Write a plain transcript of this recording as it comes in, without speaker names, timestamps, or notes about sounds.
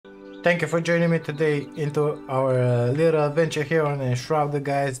Thank you for joining me today into our little adventure here on Enshrouded,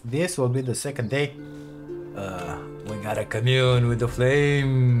 guys. This will be the second day. We gotta commune with the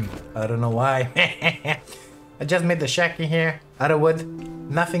flame. I don't know why. I just made the shack in here out of wood.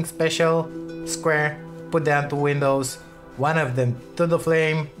 Nothing special. Square. Put down two windows. One of them to the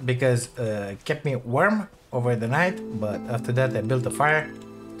flame because it kept me warm over the night. But after that I built a fire.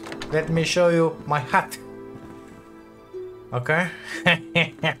 Let me show you my hut. Okay.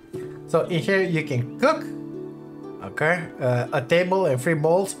 So in here you can cook. Okay, a table and 3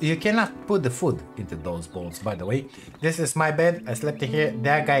 bowls. You cannot put the food into those bowls, by the way. This is my bed. I slept in here.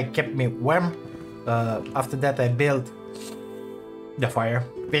 That guy kept me warm. After that I built the fire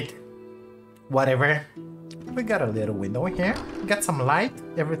pit, whatever. We got a little window here. Got some light.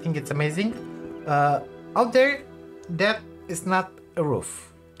 Everything is amazing. Out there, that is not a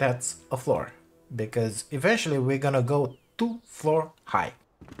roof. That's a floor, because eventually we're gonna go 2 floor high.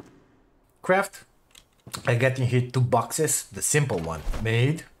 Craft. I got in here 2 boxes, the simple one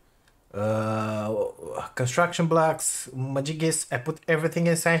made. Construction blocks, majigis. I put everything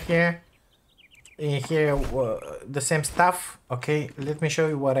inside here. In here, the same stuff. Okay, let me show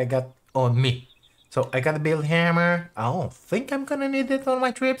you what I got on me. So I got a build hammer. I don't think I'm gonna need it on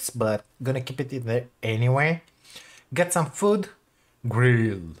my trips, but gonna keep it in there anyway. Got some food,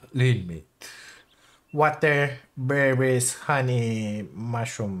 grilled lean meat, water, berries, honey,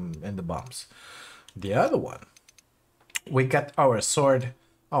 mushroom, and the bombs. The other one, we got our sword,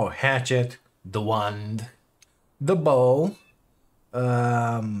 our hatchet, the wand, the bow.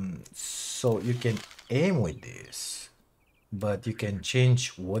 So you can aim with this, but you can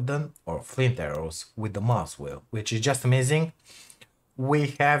change wooden or flint arrows with the mouse wheel, which is just amazing.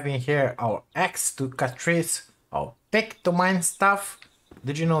 We have in here our axe to cut trees, our pick to mine stuff.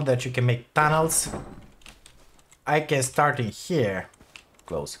 Did you know that you can make tunnels? I can start in here,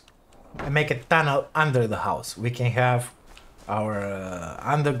 close. I make a tunnel under the house. We can have our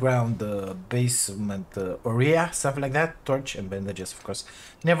underground basement area, something like that. Torch and bandages, of course.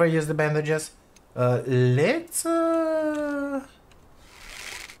 Never use the bandages. Let's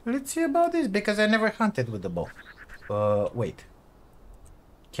see about this, because I never hunted with the bow. Wait.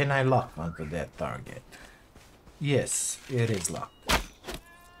 Can I lock onto that target? Yes, it is locked.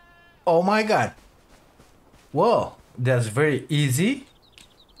 Oh my god. Whoa, that's very easy.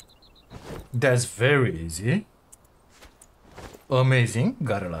 That's very easy. Amazing.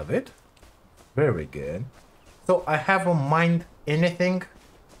 Gotta love it. Very good. So I haven't mined anything.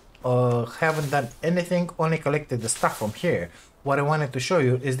 Haven't done anything. Only collected the stuff from here. What I wanted to show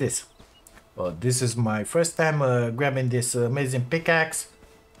you is this. This is my first time grabbing this amazing pickaxe.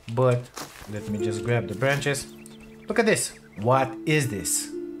 But let me just grab the branches. Look at this. What is this?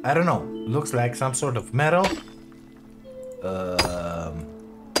 I don't know. Looks like some sort of metal.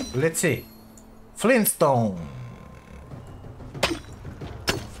 Let's see. Flintstone.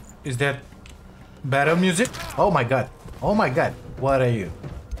 Is that battle music? Oh my god. Oh my god. What are you?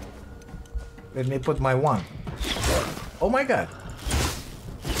 Let me put my wand. Oh my god.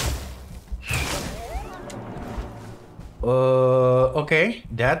 Okay.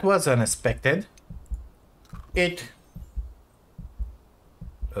 That was unexpected. It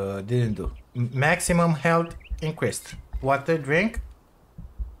didn't do. Maximum health increased. Water drink.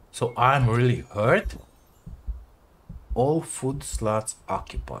 So I'm really hurt. All food slots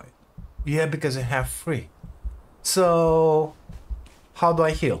occupied. Yeah, because I have 3. So how do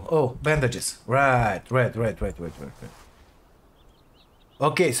I heal? Oh, bandages. Right.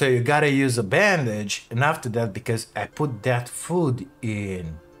 Okay, so you gotta use a bandage, and after that, because I put that food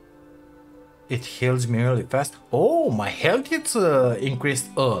in, it heals me really fast. Oh, my health gets increased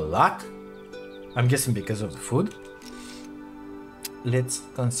a lot. I'm guessing because of the food. Let's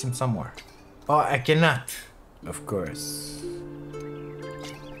consume some more. Oh, I cannot, of course.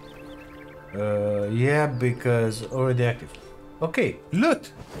 Yeah, because already active. Okay,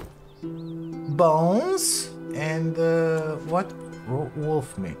 loot. Bones and what?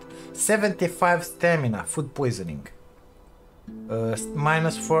 Wolf meat. 75 stamina, food poisoning.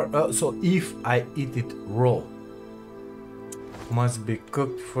 -4. So if I eat it raw, must be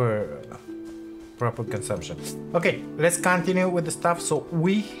cooked for proper consumption. Okay, let's continue with the stuff. So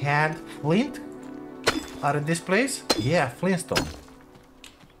we had flint out of this place. Yeah, flintstone.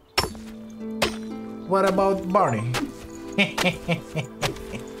 What about Barney?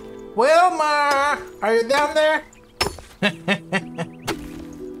 Wilma, are you down there?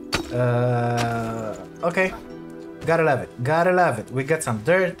 Okay, gotta love it. Gotta love it. We got some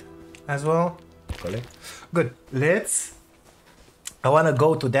dirt as well. Good. Let's I want to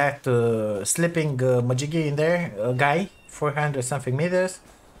go to that sleeping majigi in there, guy, 400 something meters.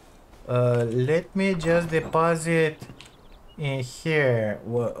 Let me just deposit in here.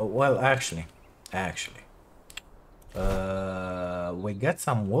 Well, actually, we got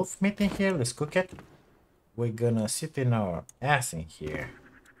some wolf meat in here. Let's cook it. We're gonna sit in our ass in here.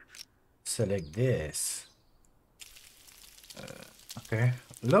 Select this. Okay,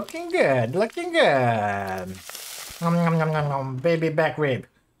 looking good, looking good. Nom, nom, nom, nom, nom. Baby back rib.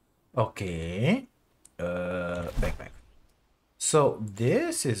 Okay. Backpack. So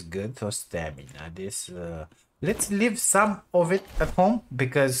this is good for stamina. This let's leave some of it at home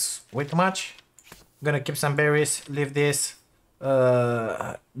because way too much. Gonna keep some berries. Leave this.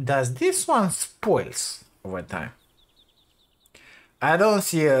 Does this one spoils over time? I don't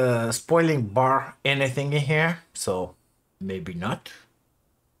see a spoiling bar anything in here, so maybe not.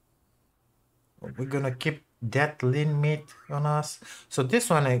 We're gonna keep that lean meat on us. So this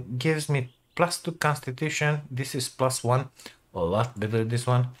one gives me +2 constitution. This is +1, a lot better than this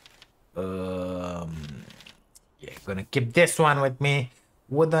one. Yeah, gonna keep this one with me.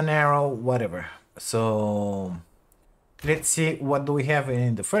 Wooden arrow, whatever. So let's see what do we have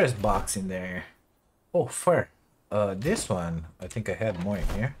in the first box in there. Oh, fur. This one, I think I had more in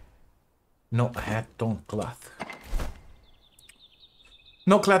here. No, I had torn cloth.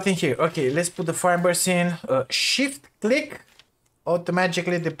 No cloth in here. Okay, let's put the fibers in. Shift click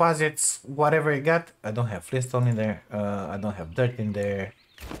automatically deposits whatever you got. I don't have flintstone in there. I don't have dirt in there.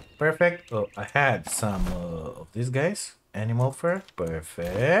 Perfect. Oh, I had some of these guys. Animal fur.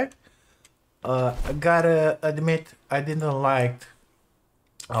 Perfect. I gotta admit, I didn't like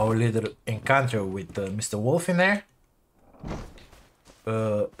our little encounter with Mr. Wolf in there.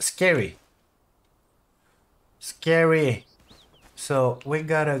 Scary. Scary. So we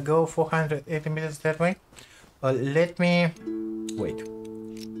gotta go 480 meters that way. Let me wait.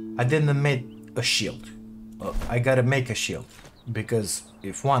 I didn't make a shield. I gotta make a shield because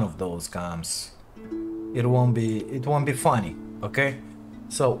if one of those comes, it won't be funny. Okay.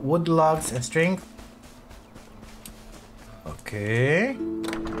 So wood, logs, and string. Okay.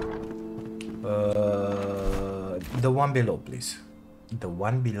 The one below, please. The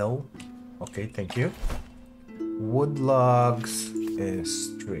one below. Okay, thank you. Wood, logs, and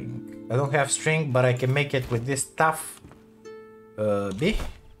string. I don't have string, but I can make it with this stuff. B?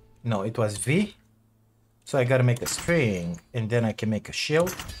 No, it was V. So I gotta make a string, and then I can make a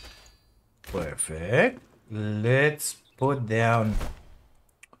shield. Perfect. Let's put down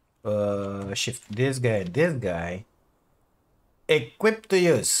shift this guy and this guy. Equip to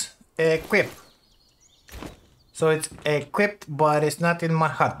use. Equip. So it's equipped, but it's not in my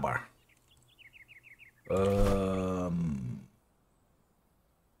hotbar.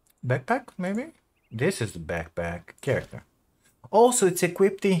 Backpack, maybe? This is the backpack character. Also, it's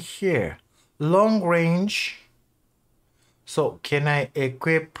equipped in here. Long range. So, can I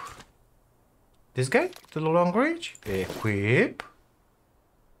equip this guy to the long range? Equip.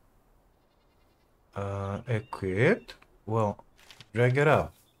 Equipped. Well, drag it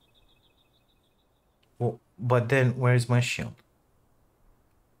up. Well, but then where's my shield?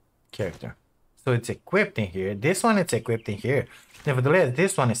 Character. So it's equipped in here. This one is equipped in here. Nevertheless,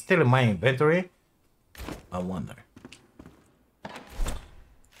 this one is still in my inventory. I wonder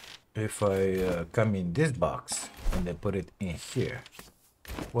if I come in this box and then put it in here,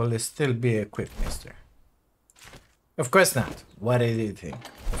 will it still be equipped, mister? Of course not. What did you think?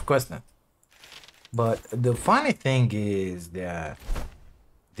 Of course not. But the funny thing is that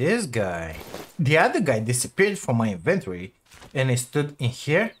this guy, the other guy disappeared from my inventory and it stood in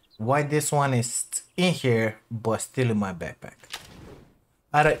here. Why this one is in here but still in my backpack?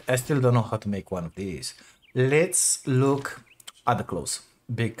 I still don't know how to make one of these. Let's look at the clothes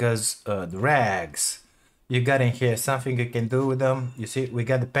because the rags you got in here, something you can do with them. You see, we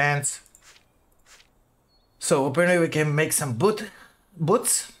got the pants. So apparently we can make some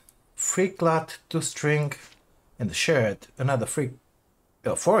boots, free cloth, 2 string, and the shirt, another 4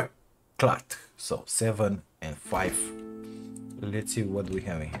 cloth. So 7 and 5. Let's see what we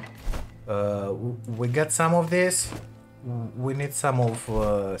have in here. We got some of this. We need some of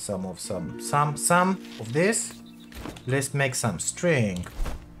this. Let's make some string.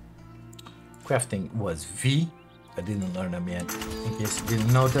 Crafting was V. I didn't learn them yet. In case you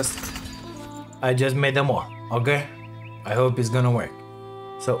didn't notice, I just made them all. Okay. I hope it's gonna work.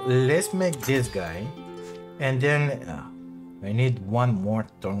 So let's make this guy, and then I need 1 more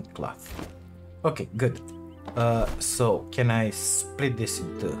torn cloth. Okay, good. So can I split this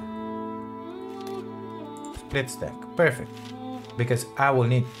into split stack? Perfect, because I will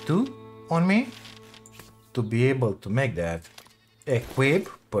need 2 on me to be able to make that. Equip.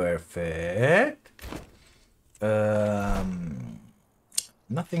 Perfect.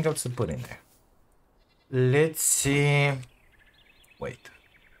 Nothing else to put in there. Let's see. Wait.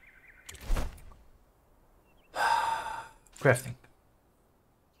 Crafting.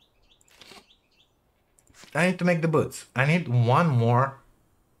 I need to make the boots. I need one more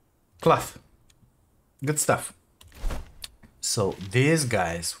cloth. Good stuff. So these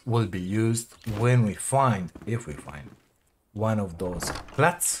guys will be used when we find, if we find, one of those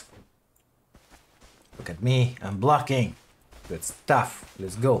cloths. Look at me, I'm blocking. Good stuff.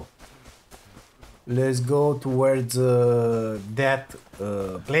 Let's go. Let's go towards that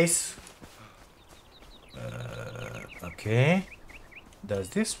place. Okay. Does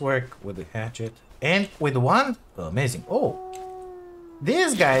this work with the hatchet? And with one? Amazing. Oh,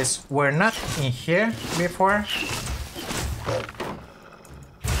 these guys were not in here before.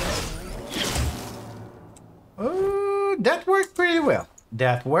 Oh, that worked pretty well.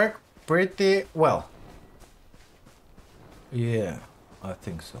 That worked pretty well. Yeah, I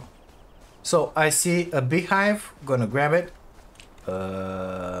think so. So I see a beehive. Gonna grab it.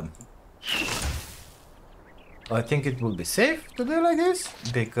 I think it will be safe to do like this,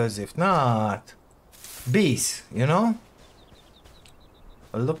 because if not, bees, you know?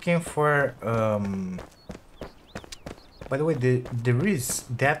 Looking for by the way, there is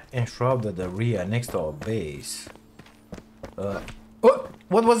that enshrouded area next to our base. Oh,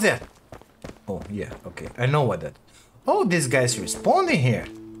 what was that? Oh yeah, okay, I know what that. Oh, this guy's responding here.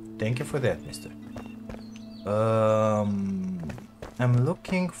 Thank you for that, mister. I'm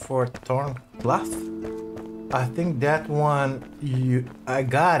looking for torn cloth. I think that one, I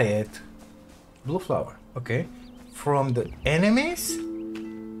got it. Blue flower, okay. From the enemies?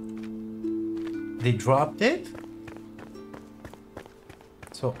 They dropped it?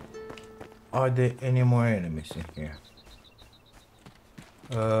 So, are there any more enemies in here?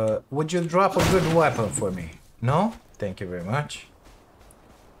 Would you drop a good weapon for me? No? Thank you very much.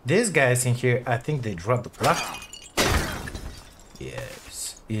 These guys in here, I think they dropped the cloth.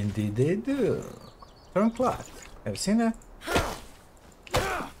 Yes, indeed they do. Turn cloth. Have you seen that?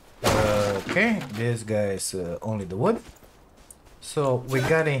 Okay, this guy's only the wood. So we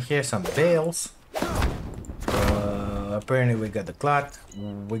got in here some bales. Apparently we got the cloth.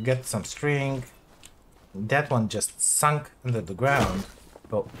 We got some string. That one just sunk under the ground.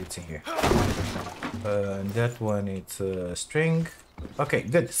 Oh, it's in here. That one, it's string. Okay,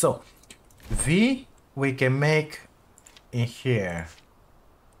 good. So V we can make in here.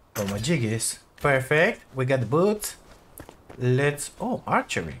 Oh, my jiggies. Perfect. We got the boots. Let's... Oh,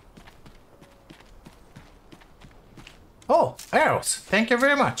 archery. Oh, arrows. Thank you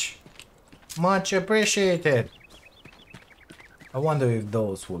very much. Much appreciated. I wonder if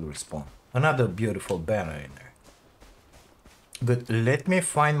those will respawn. Another beautiful banner in there. Good. Let me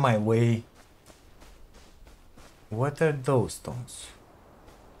find my way. What are those stones?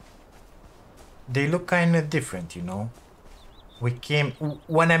 They look kind of different, you know. We came...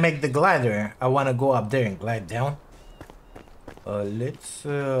 When I make the glider, I want to go up there and glide down. Let's...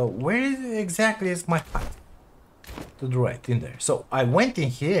 where exactly is my hut? To the right, in there. So, I went in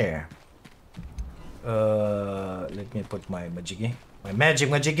here. Let me put my majiggy. My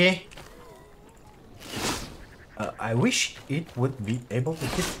majiggy. I wish it would be able to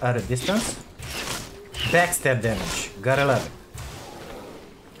hit at a distance. Backstab damage. Gotta love it.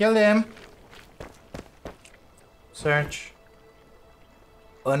 Kill him. Search.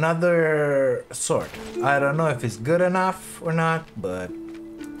 Another sword. I don't know if it's good enough or not, but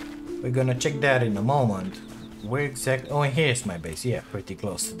we're gonna check that in a moment. Where exactly? Oh, here's my base. Yeah, pretty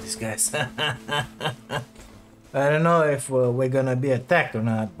close to these guys. I don't know if we're gonna be attacked or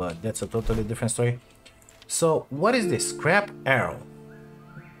not, but that's a totally different story. So, what is this? Scrap arrow.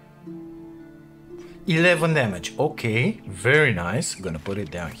 11 damage. Okay, very nice. Gonna put it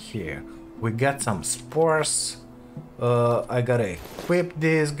down here. We got some spores. I gotta equip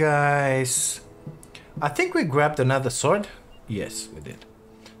these guys. I think we grabbed another sword. Yes, we did.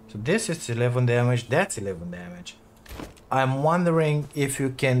 So this is 11 damage. That's 11 damage. I'm wondering if you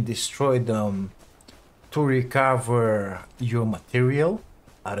can destroy them to recover your material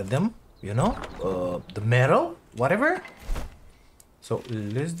out of them. You know, the metal, whatever. So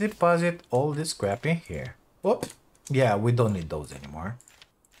let's deposit all this crap in here. Oh, yeah, we don't need those anymore.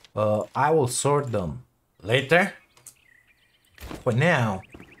 I will sort them later. For now,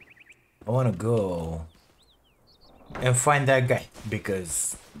 I want to go and find that guy,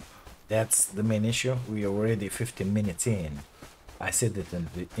 because that's the main issue. We are already 15 minutes in. I said it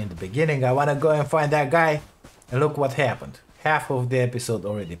in the beginning. I want to go and find that guy, and look what happened. Half of the episode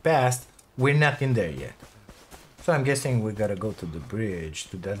already passed. We're not in there yet. So I'm guessing we gotta go to the bridge,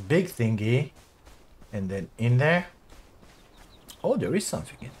 to that big thingy, and then in there. Oh, there is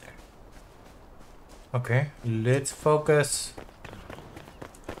something in there. Okay, let's focus.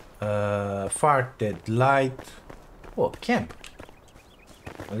 Farted light. Oh, camp.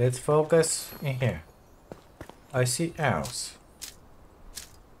 Let's focus in here. I see arrows.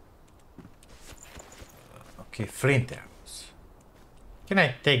 Okay, flint arrows. Can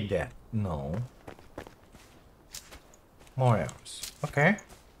I take that? No. More arrows. Okay.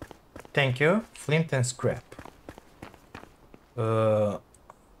 Thank you. Flint and scrap.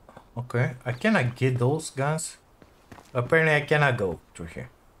 Okay. I cannot get those guns. Apparently I cannot go through here.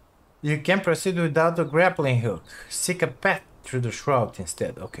 You can proceed without the grappling hook. Seek a path through the shroud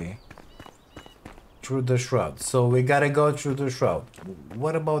instead. Okay. Through the shroud. So we gotta go through the shroud.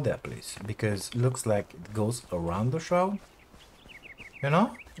 What about that place? Because it looks like it goes around the shroud. You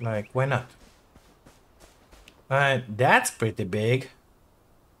know? Like, why not? That's pretty big.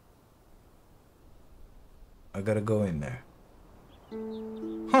 I gotta go in there.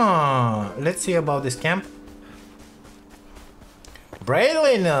 Huh. Let's see about this camp.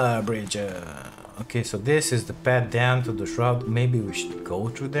 Braylon Bridge. Okay, so this is the path down to the shroud. Maybe we should go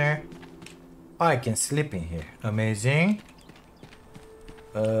through there. Oh, I can sleep in here. Amazing.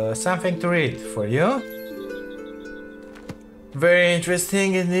 Something to read for you. Very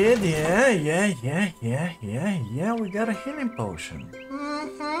interesting indeed. Yeah. We got a healing potion.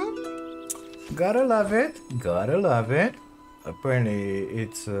 Gotta love it. Gotta love it. Apparently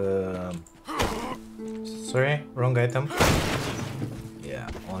it's sorry, wrong item. Yeah,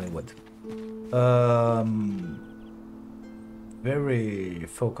 only wood. Very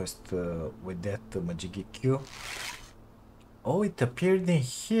focused with that Majigi Q. Oh, it appeared in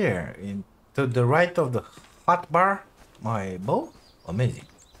here, to the right of the hotbar. My bow. Amazing.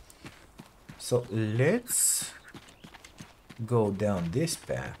 So let's go down this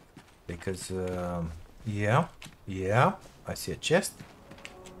path because yeah, I see a chest.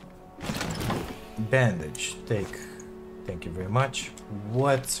 Bandage. Thank you very much.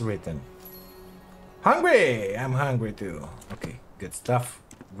 What's written? Hungry! I'm hungry too. Okay, good stuff.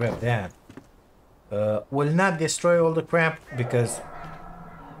 Grab that. Will not destroy all the crap because...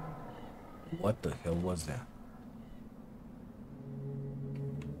 What the hell was that?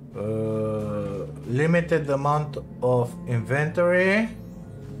 Limited amount of inventory.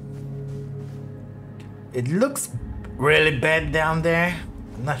 It looks really bad down there.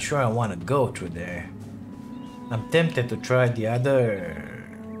 I'm not sure I want to go through there. I'm tempted to try the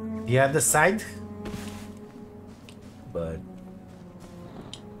other side, but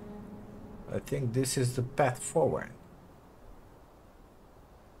I think this is the path forward.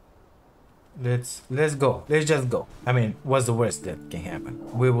 Let's go. Let's just go. I mean, what's the worst that can happen?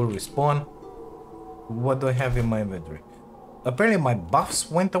 We will respawn. What do I have in my inventory? Apparently my buffs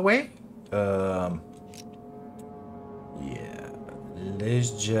went away. Yeah.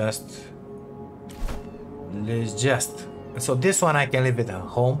 Let's just. So this one I can leave it at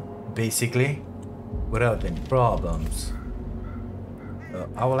home, basically, without any problems.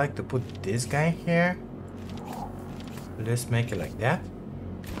 I would like to put this guy here. Let's make it like that.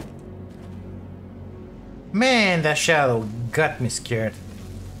 Man, that shadow got me scared.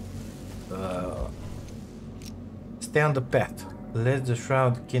 Stay on the path. Let the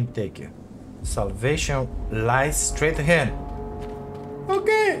shroud can take you. Salvation lies straight ahead.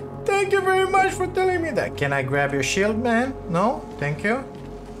 Okay, thank you very much for telling me that. Can I grab your shield, man? No, thank you.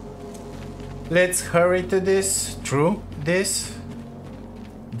 Let's hurry to this. Through this.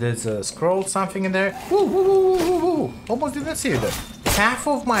 There's a scroll, something in there. Woo. Almost didn't see that. Half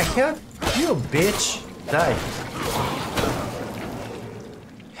of my health? You bitch. Die.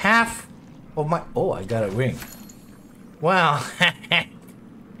 Half of my... Oh, I got a ring. Well,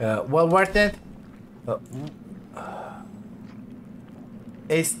 well worth it.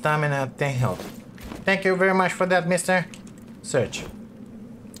 8 stamina, 10 health. Thank you very much for that, mister. Search.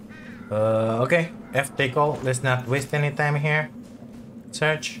 Okay. F take all. Let's not waste any time here.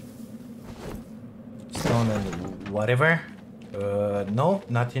 Search. Stone and whatever. No,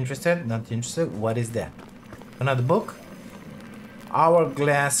 not interested. Not interested. What is that? Another book?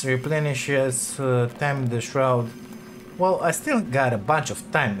 Hourglass replenishes time in the shroud. Well, I still got a bunch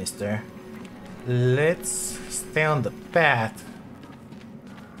of time, mister. Let's stay on the path.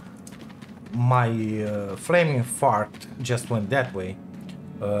 My flaming fart just went that way.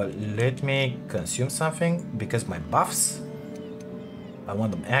 Let me consume something because my buffs, I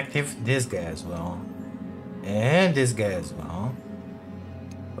want them active. This guy as well. And this guy as well.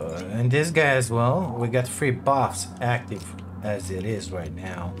 And this guy as well. We got 3 buffs active as it is right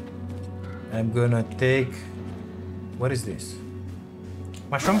now. I'm gonna take... What is this?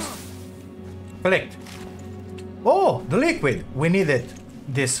 Mushrooms? Collect. Oh, the liquid. We needed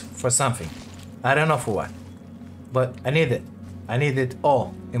this for something. I don't know for what. But I need it. I need it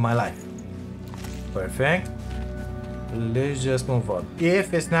all in my life. Perfect. Let's just move on.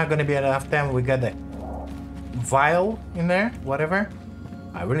 If it's not gonna be enough time, we got the vial in there, whatever.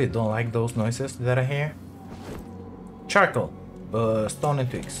 I really don't like those noises that I hear. Charcoal. Stone and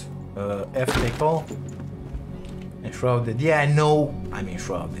twigs. F take all. Enshrouded. Yeah, I know I'm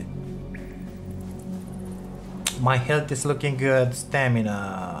enshrouded. My health is looking good.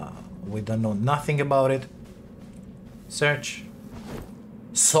 Stamina. We don't know nothing about it. Search.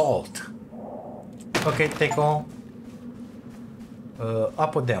 Salt. Okay, take all.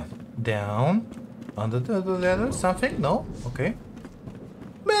 Up or down? Down. Under the ladder? Something? No? Okay.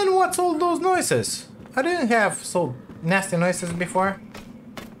 Man, what's all those noises? I didn't have so nasty noises before.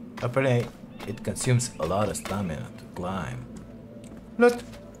 Apparently, it consumes a lot of stamina to climb. Look.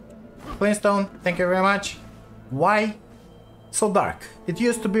 Plain stone. Thank you very much. Why so dark? It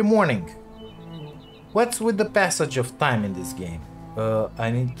used to be morning. What's with the passage of time in this game?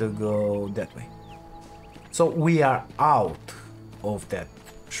 I need to go that way. So we are out of that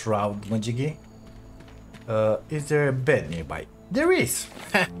shroud, Majigi. Is there a bed nearby? There is.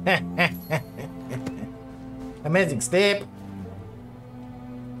 Amazing step.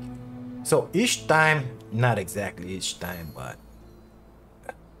 So each time, not exactly each time, but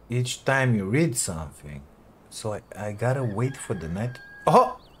each time you read something. So I gotta wait for the night.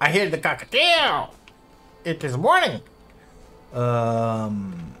 Oh, I hear the cockatiel. It is morning.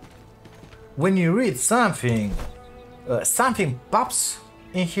 When you read something, something pops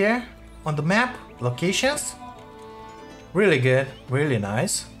in here on the map, locations. Really good, really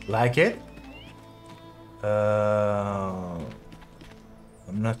nice, like it. I'm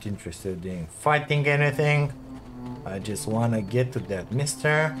not interested in fighting anything. I just wanna get to that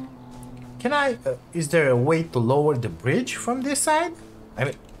mister. Can I, is there a way to lower the bridge from this side? I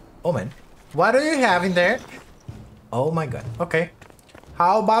mean, oh man, what do you have in there? Oh my god, okay.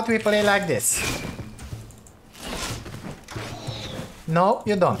 How about we play like this? No,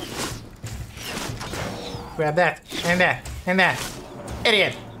 you don't. Grab that, and that, and that.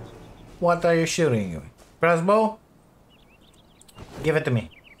 Idiot! What are you shooting you? Crossbow? Give it to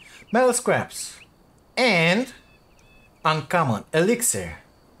me. Metal scraps. And uncommon elixir.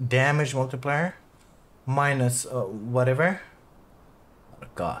 Damage multiplier. Minus whatever.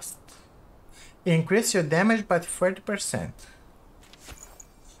 Cost. Increase your damage by 30%.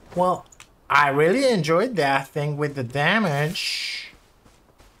 Well, I really enjoyed that thing with the damage.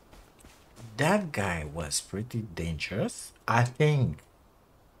 That guy was pretty dangerous. I think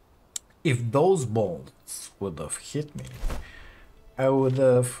if those bolts would have hit me, I would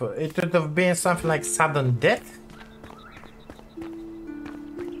have, it would have been something like sudden death.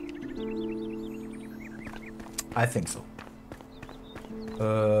 I think so.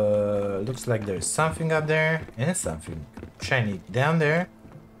 Looks like there's something up there and something shiny down there.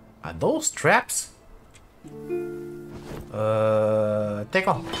 Are those traps? Take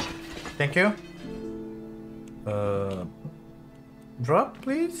off. Thank you. Drop,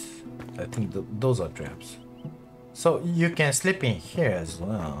 please. I think those are traps. So you can sleep in here as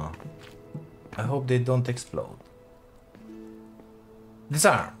well. I hope they don't explode.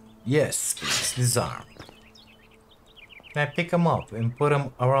 Disarm. Yes, please. Disarm. Can I pick them up and put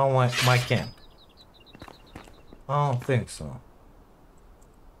them around my camp? I don't think so.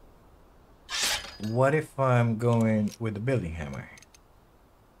 What if I'm going with the building hammer?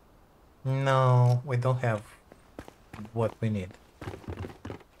 No, we don't have what we need.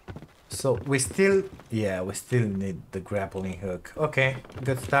 So we still, yeah, we still need the grappling hook. Okay,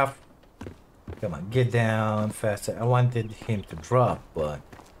 good stuff. Come on, get down faster. I wanted him to drop, but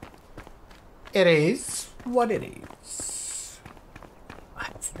it is what it is. I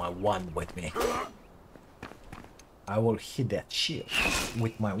have my wand with me. I will hit that shield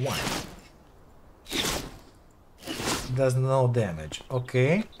with my wand. Does no damage.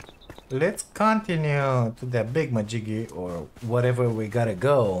 Okay. Let's continue to that big majiggy or whatever we gotta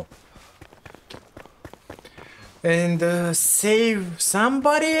go. And save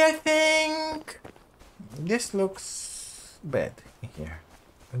somebody, I think. This looks bad in here.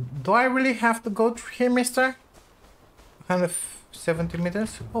 Do I really have to go through here, mister? 170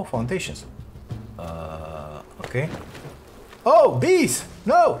 meters? Oh, foundations. Okay. Oh, bees!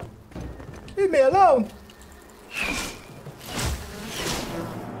 No! Leave me alone!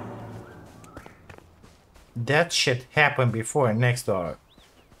 That shit happened before next to our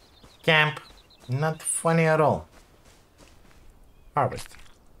camp. Not funny at all. Harvest.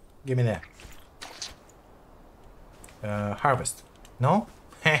 Give me that. Harvest. No?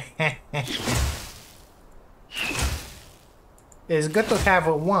 It's good to have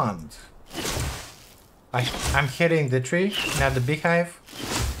a wand. I'm hitting the tree, not the beehive.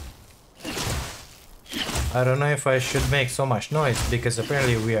 I don't know if I should make so much noise because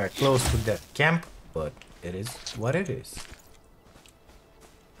apparently we are close to that camp, but it is what it is.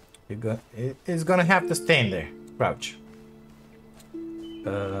 It's gonna have to stay in there. Crouch.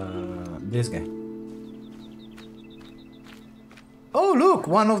 This guy. Oh look,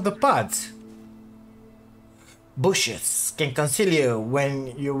 one of the pods. Bushes can conceal you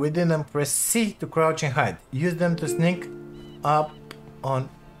when you're within them. Press C to crouch and hide. Use them to sneak up on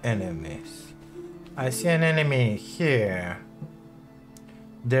enemies. I see an enemy here.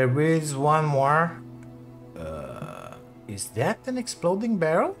 There is one more. Is that an exploding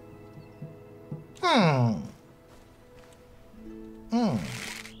barrel?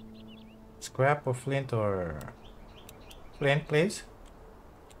 Scrap or flint or... Flint, please.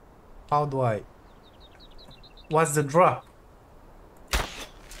 How do I... What's the drop?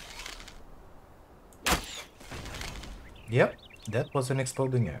 Yep, that was an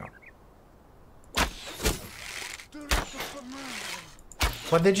exploding arrow.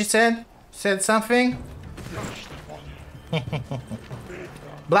 What did you say? Said something?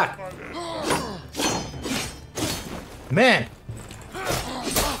 Black. Man.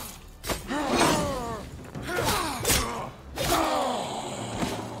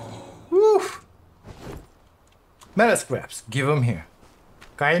 Woof. Metal scraps. Give them here.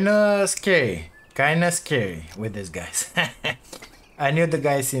 Kinda scary. Kinda scary with these guys. I knew the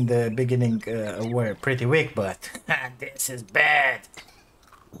guys in the beginning were pretty weak, but this is bad.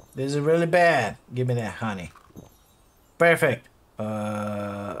 This is really bad. Give me that honey. Perfect.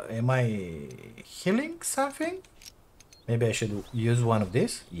 Am I healing something? Maybe I should use one of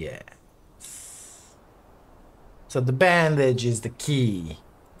these? Yeah. So the bandage is the key.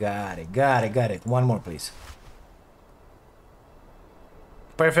 Got it, got it, got it. One more, please.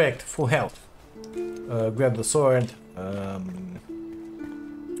 Perfect. Full health. Grab the sword.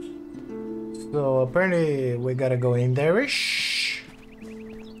 So apparently we gotta go in there-ish.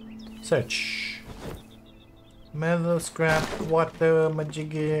 Search. Metal scrap, water,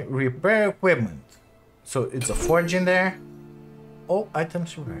 majiggy, repair equipment. So it's a forge in there. All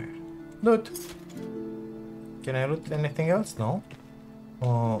items rare. Loot. Can I loot anything else? No.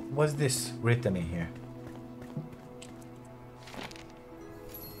 What's this written in here?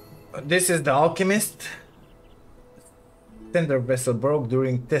 This is the alchemist. Tender vessel broke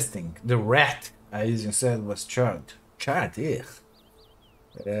during testing. The rat I used instead was charred. Charred, yeah.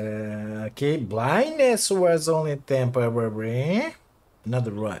 Okay, blindness was only temporary.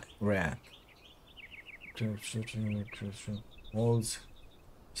 Another rat. Walls.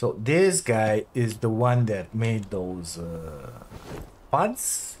 So this guy is the one that made those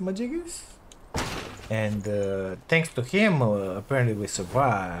pods, majiggies, and thanks to him, apparently we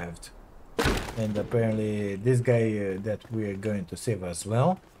survived. And apparently this guy that we're going to save as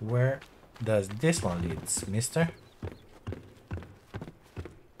well. Where does this one lead, mister?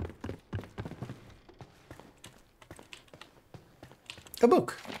 A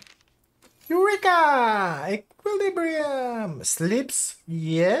book. Eureka! Equilibrium! Sleeps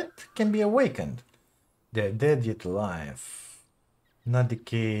yet can be awakened. They're dead yet alive. Not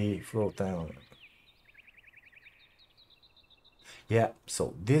decay, flow time. Yeah,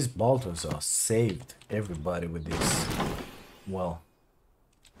 so these bolters are saved everybody with this. Well,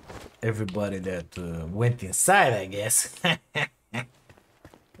 everybody that went inside, I guess.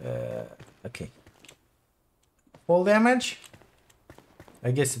 Okay. Full damage? I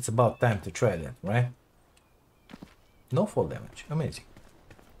guess it's about time to try that, right? No full damage. Amazing.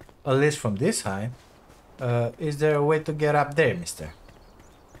 At least from this height. Is there a way to get up there, mister?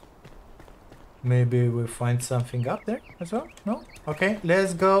 Maybe we'll find something up there as well? No? Okay,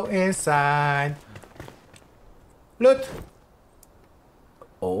 let's go inside. Loot!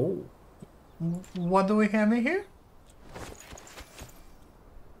 Oh. What do we have in here?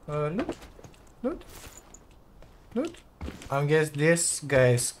 Loot? Loot? Loot? I guess these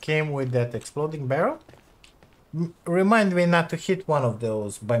guys came with that exploding barrel. Remind me not to hit one of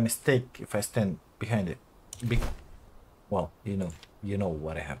those by mistake if I stand behind it. Well, you know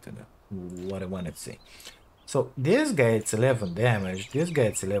what I have to do. What I wanted to say. So this guy it's 11 damage. This guy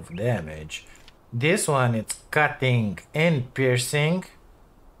it's 11 damage. This one it's cutting and piercing.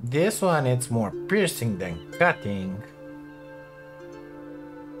 This one it's more piercing than cutting.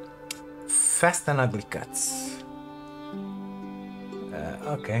 Fast and ugly cuts.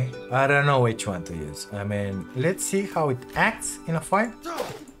 Okay, I don't know which one to use. I mean, let's see how it acts in a fight.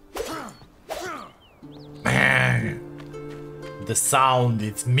 The sound,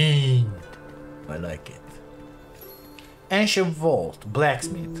 it's mean. I like it. Ancient Vault,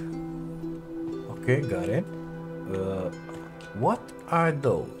 Blacksmith. Okay, got it. What are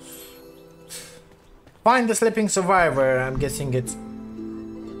those? Find the sleeping survivor. I'm guessing it's...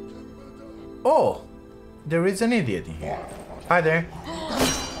 Oh, there is an idiot in here. Hi there.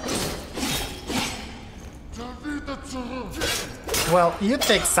 Well, you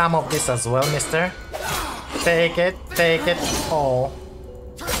take some of this as well, mister. Take it all.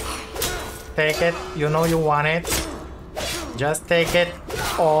 Take it, you know you want it. Just take it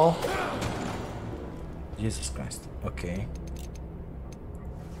all. Jesus Christ, okay.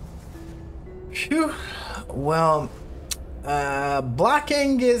 Phew. Well,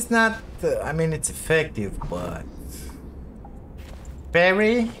 blocking is not, I mean, it's effective, but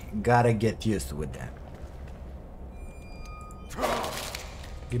parry, gotta get used with that.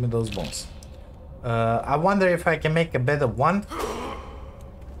 Give me those bones. I wonder if I can make a better one.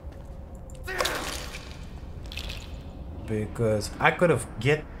 Because I could have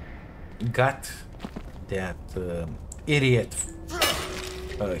got that idiot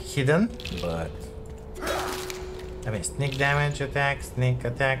hidden, but I mean sneak damage attack, sneak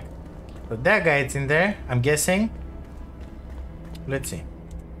attack. So that guy is in there, I'm guessing. Let's see.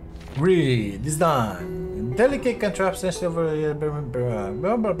 Read is done. Delicate contraption silver blah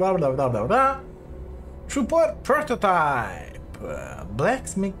blah blah blah blah blah blah. Support prototype.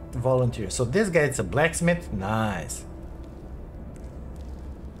 Blacksmith volunteer. So this guy is a blacksmith. Nice.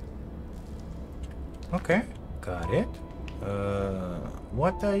 Okay, got it.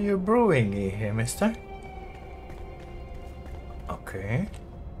 What are you brewing here, mister? Okay.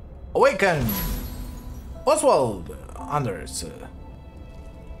 Awaken! Oswald Anders.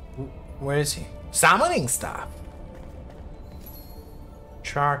 Where is he? Summoning staff.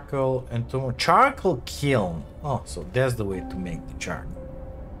 Charcoal and charcoal kiln. Oh, so that's the way to make the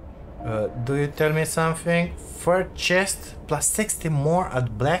charcoal. Do you tell me something? Fur chest plus 60 more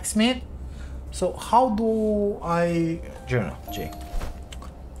at blacksmith? So how do I journal J?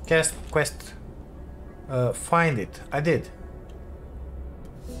 Cast quest. Find it. I did.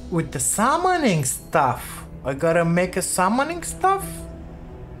 With the summoning stuff, I gotta make a summoning stuff.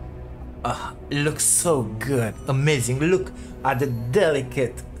 Looks so good, amazing. Look at the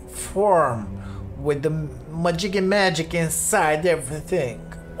delicate form with the magic inside everything.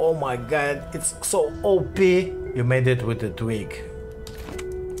 Oh my god, it's so OP. You made it with a twig.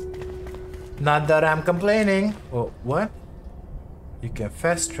 Not that I'm complaining. Oh, what? You can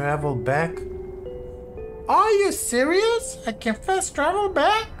fast travel back? Are you serious? I can fast travel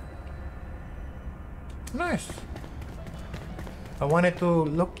back? Nice. I wanted to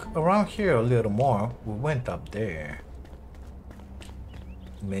look around here a little more. We went up there.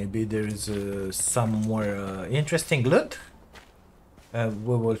 Maybe there's some more interesting loot.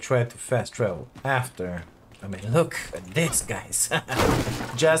 We will try to fast travel after. I mean, look at this, guys.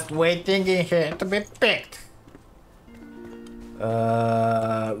 Just waiting in here to be picked.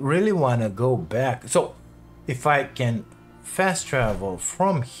 Really wanna go back. So, if I can fast travel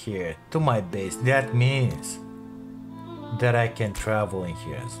from here to my base, that means that I can travel in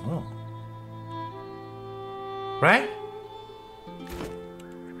here as well. Right?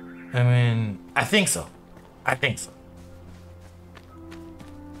 I mean, I think so. I think so.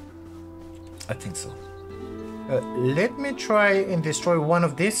 I think so. Let me try and destroy one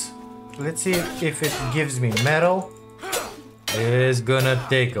of these. Let's see if it gives me metal. It's gonna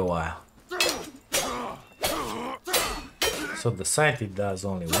take a while. So the scythe does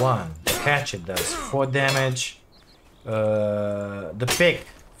only 1. The hatchet does 4 damage. The pick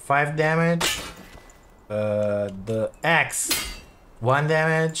 5 damage. The axe 1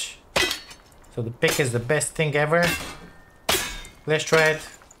 damage. So the pick is the best thing ever. Let's try it.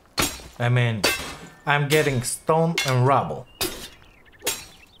 I mean, I'm getting stone and rubble.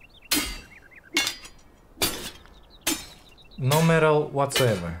 No metal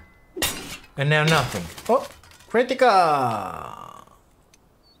whatsoever. And now nothing. Oh, critical!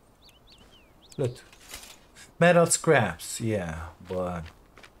 Look. Metal scraps, yeah, but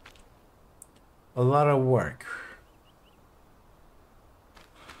a lot of work.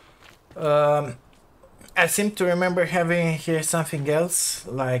 I seem to remember having here something else,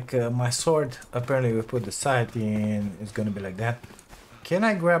 like my sword. Apparently we put the sight in, it's gonna be like that. Can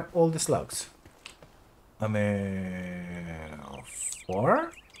I grab all the slugs? I mean,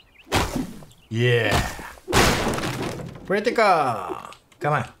 4? Yeah! Critical!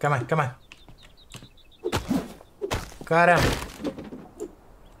 Come on, come on, come on. Got him.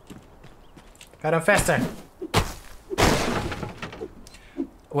 Got him faster.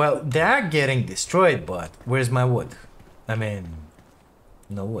 Well, they're getting destroyed, but where's my wood? I mean,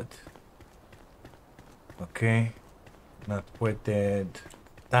 no wood. Okay. Not worth it.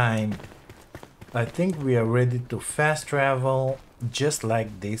 Time. I think we are ready to fast travel just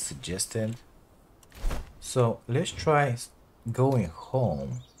like they suggested. So let's try going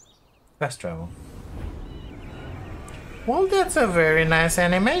home. Fast travel. Well, that's a very nice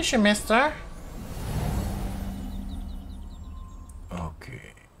animation, mister.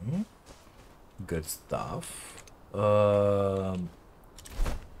 Okay. Good stuff. Can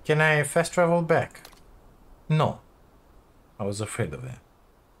I fast travel back? No. I was afraid of that.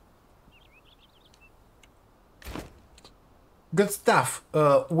 Good stuff.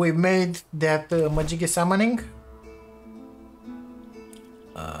 We made that Majigi summoning.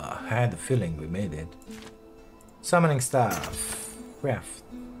 I had a feeling we made it. Summoning stuff. Craft.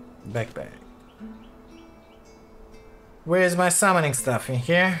 Backpack. Where is my summoning stuff? In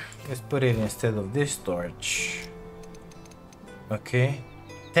here? Let's put it instead of this torch. Okay.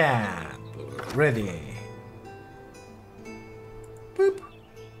 Tap. Ready. Boop.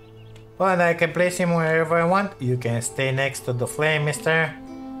 Oh, and I can place him wherever I want. You can stay next to the flame, mister.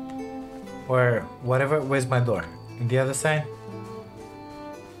 Or whatever. Where's my door? In the other side?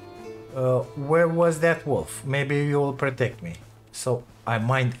 Where was that wolf? Maybe you will protect me. So I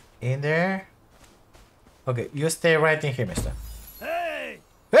mind in there. Okay, you stay right in here, mister. Hey!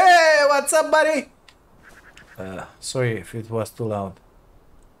 Hey, what's up, buddy? Sorry if it was too loud.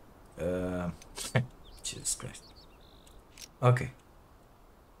 Jesus Christ. Okay.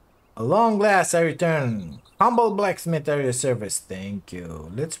 At long last I return. Humble blacksmith at your service. Thank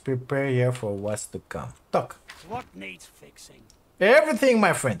you. Let's prepare here for what's to come. Talk. What needs fixing? Everything,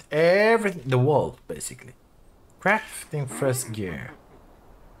 my friend. Everything. The wall, basically. Crafting first gear.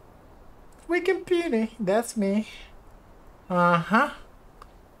 Wicked Beauty. That's me. Uh-huh.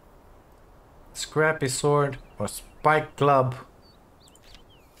 Scrappy sword or spike club.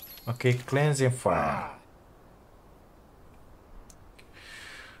 Okay, cleansing fire.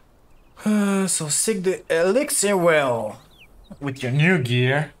 So seek the elixir well with your new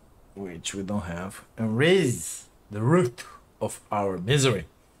gear, which we don't have, and raise the root of our misery.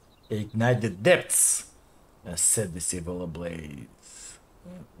 Ignite the depths and set this evil ablaze.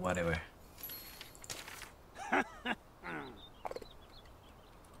 Whatever.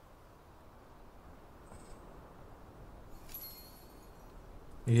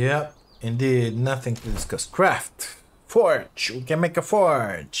 Yep, indeed, nothing to discuss. Craft. Forge. We can make a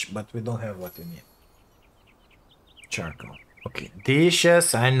forge, but we don't have what we need. Charcoal. Okay,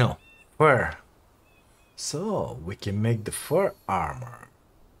 dishes, I know. Fur. So, we can make the fur armor,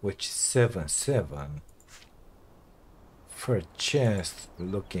 which is 7/7. Fur chest,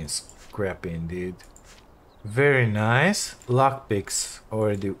 looking scrappy indeed. Very nice. Lockpicks,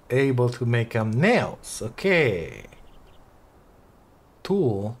 already able to make them nails. Okay.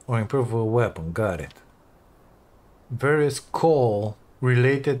 Tool or improve a weapon, got it. Various coal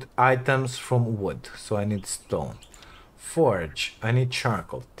related items from wood, so I need stone. Forge, I need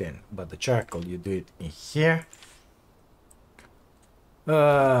charcoal tin, but the charcoal you do it in here.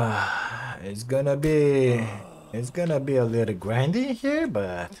 It's gonna be a little grindy here,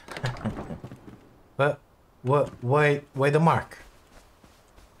 but why the mark?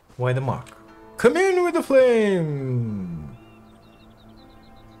 Why the mark? Come in with the flame.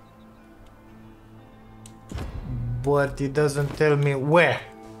 But it doesn't tell me where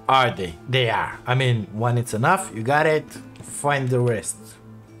are they. They are. I mean, when it's enough, you got it. Find the rest.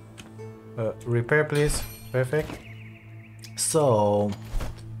 Repair, please. Perfect. So,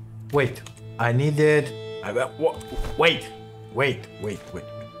 wait. I needed. Wait.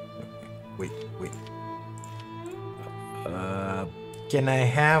 Can I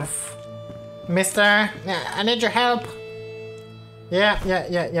have, Mister? I need your help.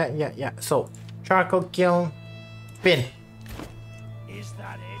 Yeah. So, charcoal kiln. Pin. Is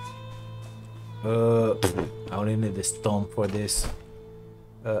that it? I only need the stone for this.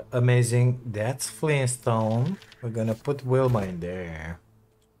 Amazing. That's flintstone. We're gonna put Wilma in there.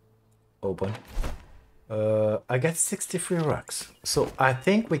 Open. I got 63 rocks. So I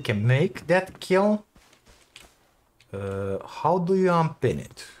think we can make that kiln. How do you unpin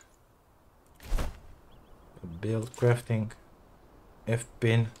it? Build crafting. F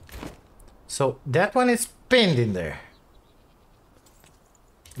pin. So that one is pinned in there.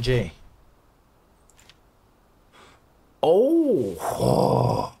 J.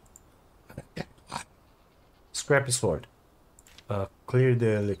 Oh. Scrappy sword. Clear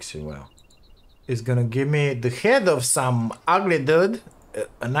the elixir well. It's gonna give me the head of some ugly dude,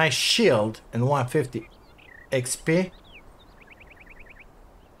 a nice shield, and 150 XP.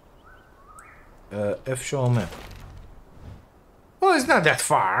 F show map. Well, it's not that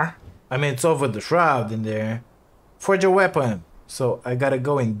far. I mean, it's over the shroud in there. Forge a weapon. So I gotta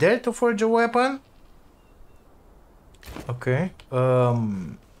go in there to forge a weapon. Okay.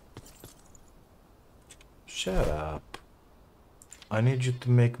 Shut up. I need you to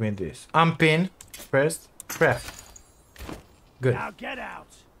make me this. Unpin first. Craft. Good. Now get out.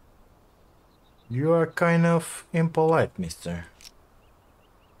 You are kind of impolite, mister.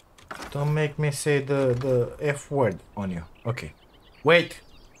 Don't make me say the F word on you. Okay. Wait.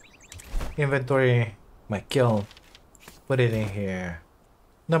 Inventory. My kill. Put it in here.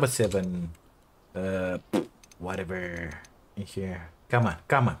 Number 7. Whatever. In here. Come on,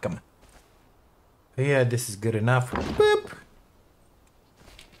 come on, come on. Yeah, this is good enough. Boop.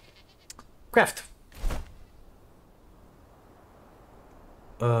 Craft.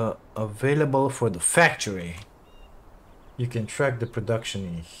 Available for the factory. You can track the production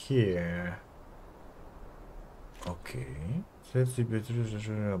in here. Okay. Let's see.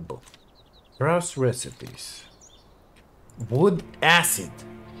 Browse recipes. Wood acid.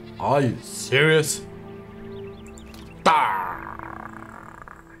 Are you serious?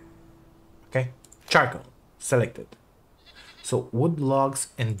 Okay. Charcoal. Selected. So wood, logs,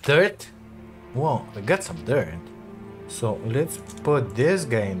 and dirt. Whoa, I got some dirt. So let's put this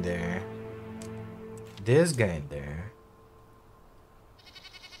guy in there. This guy in there.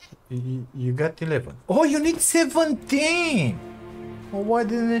 You got 11. Oh, you need 17! Well, why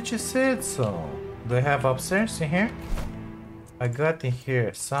didn't you say it so? Do I have upstairs in here? I got in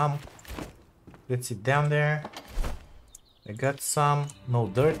here some. Let's see, down there. I got some. No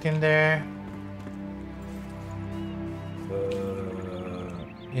dirt in there.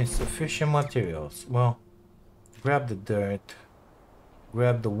 Insufficient materials. Well, grab the dirt.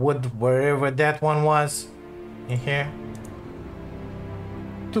 Grab the wood, wherever that one was. In here.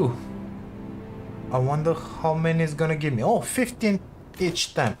 2. I wonder how many it's gonna give me. Oh, 15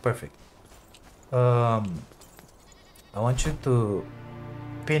 each time. Perfect. I want you to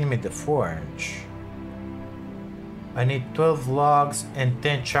pin me the forge. I need 12 logs and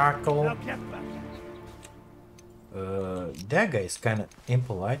 10 charcoal. Now get back. That guy is kind of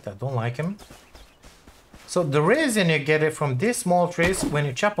impolite. I don't like him. So the reason you get it from these small trees, when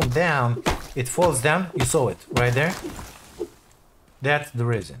you chop them down, it falls down. You saw it right there. That's the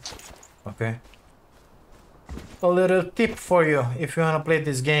reason. Okay. A little tip for you if you want to play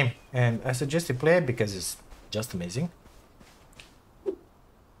this game, and I suggest you play it because it's just amazing.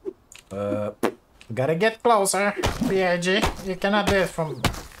 Gotta get closer, B.I.G. You cannot do it from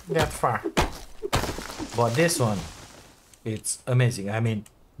that far. But this one, it's amazing. I mean,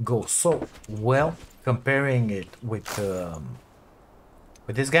 goes so well comparing it with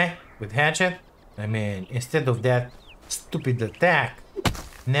this guy, with Hatchet. I mean, instead of that stupid attack,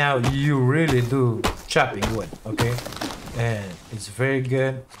 now you really do chopping wood, okay? And it's very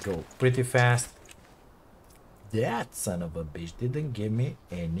good. Go pretty fast. That son of a bitch didn't give me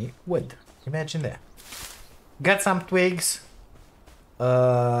any wood. Imagine that. Got some twigs.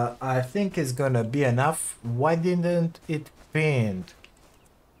 I think it's gonna be enough. Why didn't it pin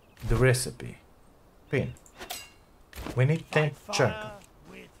the recipe? Pin. We need 10 charcoal.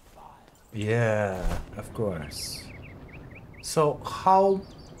 Yeah, of course. So how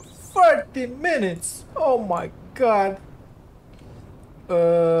 30 minutes? Oh my god.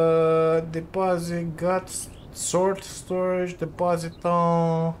 Deposit got sort storage deposit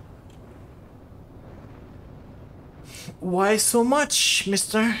on. Why so much,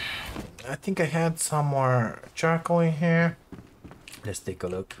 mister? I think I had some more charcoal in here. Let's take a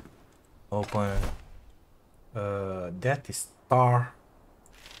look. Open. That is tar.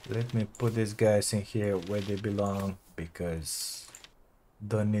 Let me put these guys in here where they belong because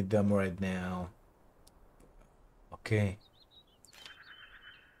don't need them right now. Okay.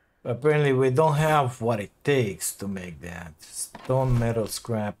 Apparently we don't have what it takes to make that. Stone, metal,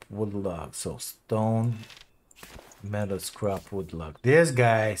 scrap, wood log. So stone, metal, scrap, wood log. These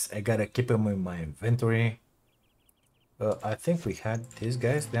guys, I gotta keep them in my inventory. I think we had these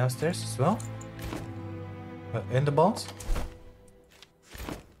guys downstairs as well. In the bones?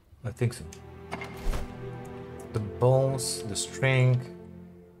 I think so. The bones, the string,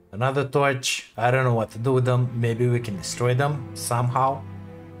 another torch. I don't know what to do with them. Maybe we can destroy them somehow.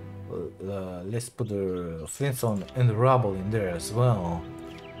 Let's put the flintstone and the rubble in there as well.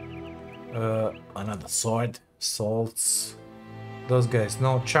 Another sword, salts. Those guys,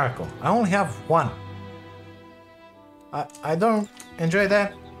 no charcoal. I only have one. I don't enjoy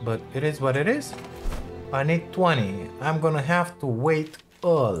that, but it is what it is. I need 20. I'm gonna have to wait a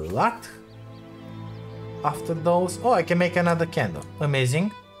lot after those. Oh, I can make another candle.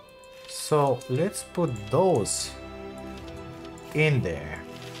 Amazing. So let's put those in there.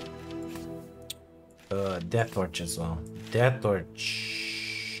 That torch as well. That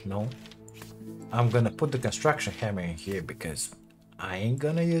torch... No. I'm gonna put the construction hammer in here because I ain't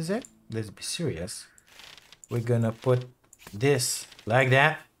gonna use it. Let's be serious. We're gonna put this like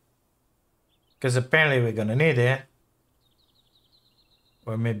that. Because apparently we're gonna need it.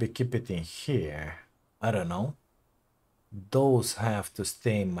 Or maybe keep it in here. I don't know. Those have to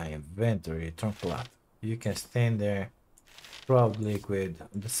stay in my inventory. Trunk lot. You can stay in there. Probe liquid.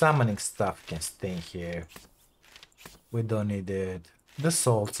 The summoning stuff can stay in here. We don't need it. The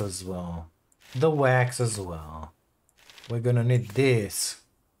salts as well. The wax as well. We're gonna need this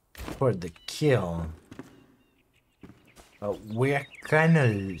for the kiln. We're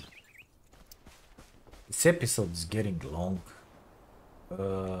kinda... This episode is getting long.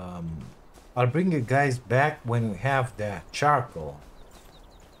 I'll bring you guys back when we have the charcoal.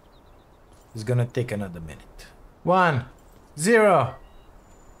 It's gonna take another minute. 1, 0.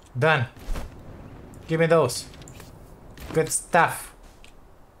 Done. Give me those. Good stuff.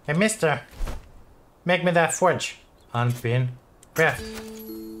 Hey, mister. Make me that forge. Unpin. Craft.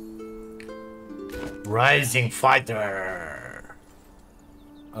 Rising fighter.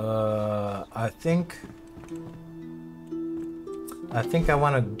 I think I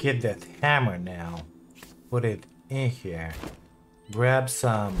want to get that hammer now. Put it in here. Grab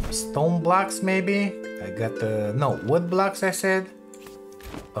some stone blocks maybe. I got the... No, wood blocks I said.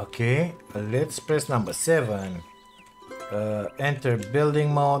 Okay, let's press number 7. Enter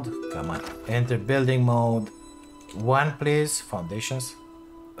building mode. Come on, enter building mode. 1 please. Foundations.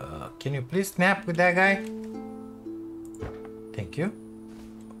 Can you please snap with that guy? Thank you.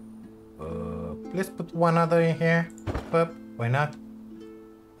 Please put one other in here. Up, why not?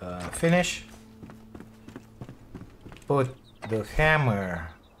 Finish. Put the hammer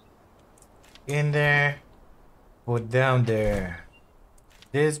in there. Put down there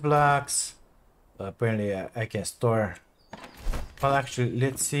these blocks. Apparently I can store. Well, actually,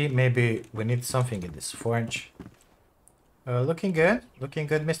 let's see. Maybe we need something in this forge. Looking good. Looking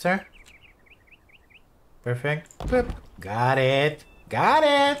good, mister. Perfect. Boop. Got it. Got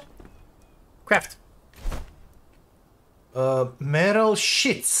it. Craft. Metal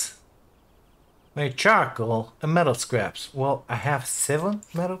sheets. Wait, charcoal and metal scraps. Well, I have 7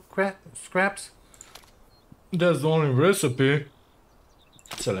 metal scraps. That's the only recipe.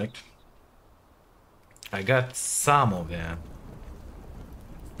 Select. I got some of them.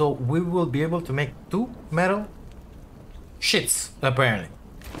 So we will be able to make 2 metal sheets, apparently.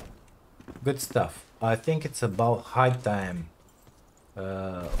 Good stuff. I think it's about high time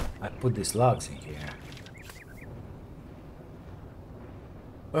I put these logs in here.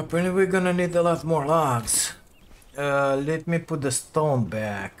 Apparently we're gonna need a lot more logs. Let me put the stone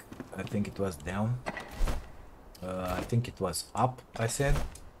back. I think it was down. I think it was up, I said.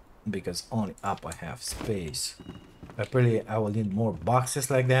 Because only up I have space. Apparently I will need more boxes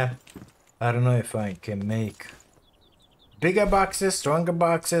like that. I don't know if I can make bigger boxes, stronger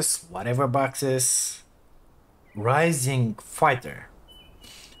boxes, whatever boxes. Rising fighter.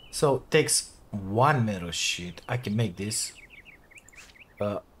 So takes 1 metal sheet. I can make this.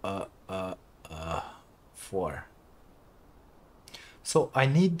 4. So I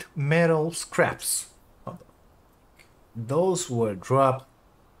need metal scraps. Those were dropped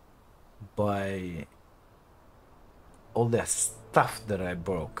by all that stuff that I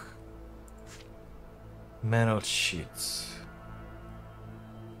broke. Metal sheets.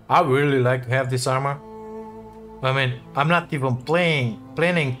 I really like to have this armor. I mean, I'm not even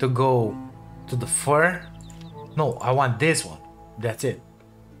planning to go to the fur. No, I want this one. That's it.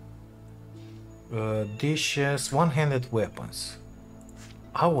 Dishes, one-handed weapons.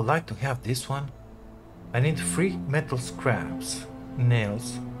 I would like to have this one. I need 3 metal scraps,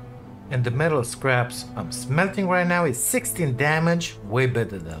 nails, and the metal scraps I'm smelting right now is 16 damage, way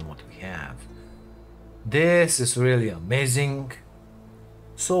better than what we have. This is really amazing.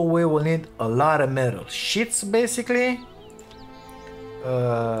 So we will need a lot of metal sheets basically.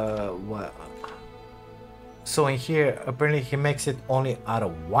 What? So in here, apparently he makes it only out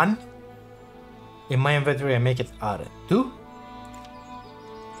of 1. In my inventory, I make it out of 2.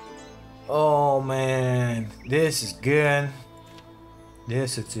 Oh man, this is good.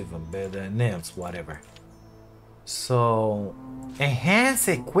 This is even better. Nails, whatever. So, enhance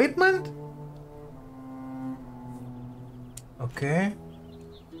equipment? Okay.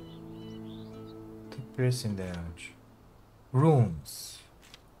 2 piercing damage. Runes.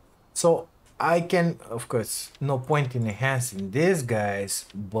 So, I can, of course, no point in enhancing these guys,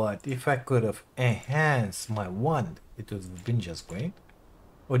 but if I could have enhanced my wand, it would have been just great.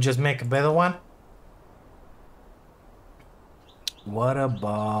 Or just make a better one. What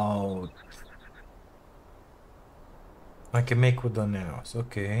about I can make wooden arrows.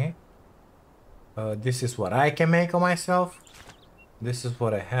 Okay. This is what I can make on myself. This is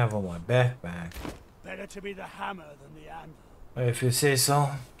what I have on my backpack. Better to be the hammer than the anvil. If you say so.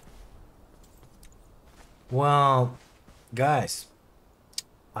 Well, guys,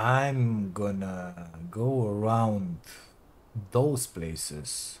 I'm gonna go around those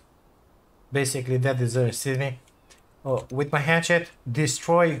places. Basically, that is our city. Oh, with my hatchet,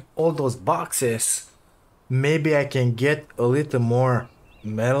 destroy all those boxes. Maybe I can get a little more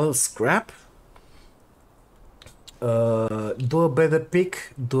metal scrap. Do a better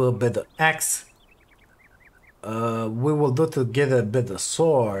pick, do a better axe. We will do together a better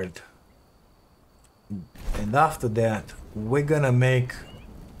sword. And after that, we're gonna make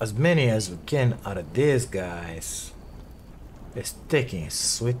as many as we can out of these guys. It's taking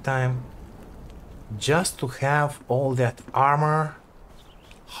sweet time. Just to have all that armor.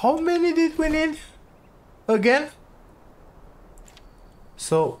 How many did we need? Again?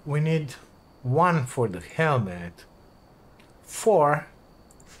 So we need 1 for the helmet. 4,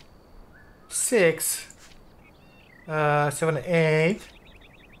 6, 7, 8,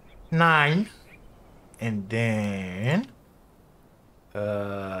 9, and then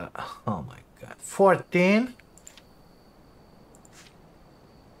oh my god, 14.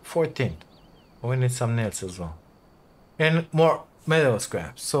 We need some nails as well, and more metal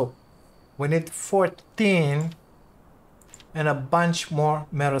scraps. So we need 14 and a bunch more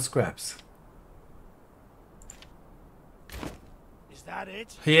metal scraps. Is that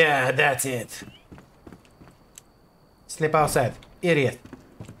it? Yeah, that's it. Sleep outside, idiot.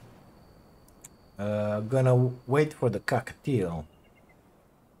 Gonna wait for the cockatiel.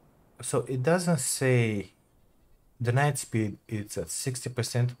 So it doesn't say the night speed. It's at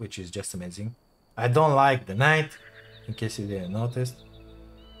 60%, which is just amazing. I don't like the night, in case you didn't notice.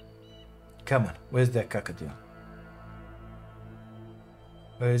 Come on, where's that cockatiel?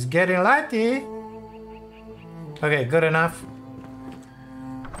 It's getting lighty. Okay, good enough.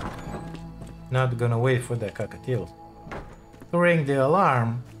 Not gonna wait for the cockatiel to ring the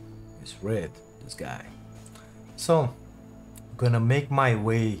alarm. It's red, this guy. So, gonna make my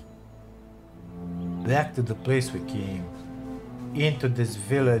way back to the place we came, into this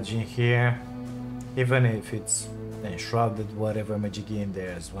village in here, even if it's enshrouded, whatever magic in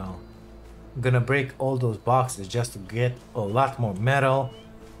there as well. I'm gonna break all those boxes just to get a lot more metal.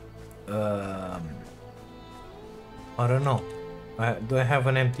 I don't know. Do I have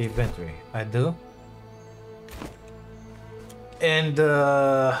an empty inventory? I do. And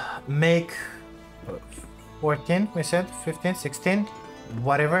make 14, we said 15, 16,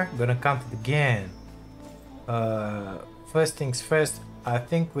 whatever. Gonna count it again. First things first, I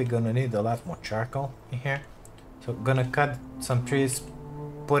think we're gonna need a lot more charcoal in here. So gonna cut some trees,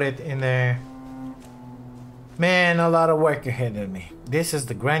 put it in there. Man, a lot of work ahead of me. This is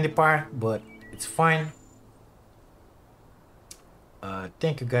the grindy part, but it's fine.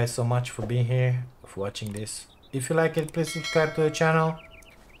 Thank you guys so much for being here, for watching this. If you like it, please subscribe to the channel.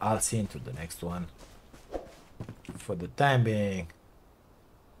 I'll see you into the next one. For the time being,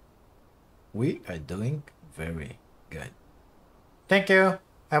 we are doing very good. Thank you.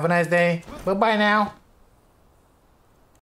 Have a nice day. Bye-bye now.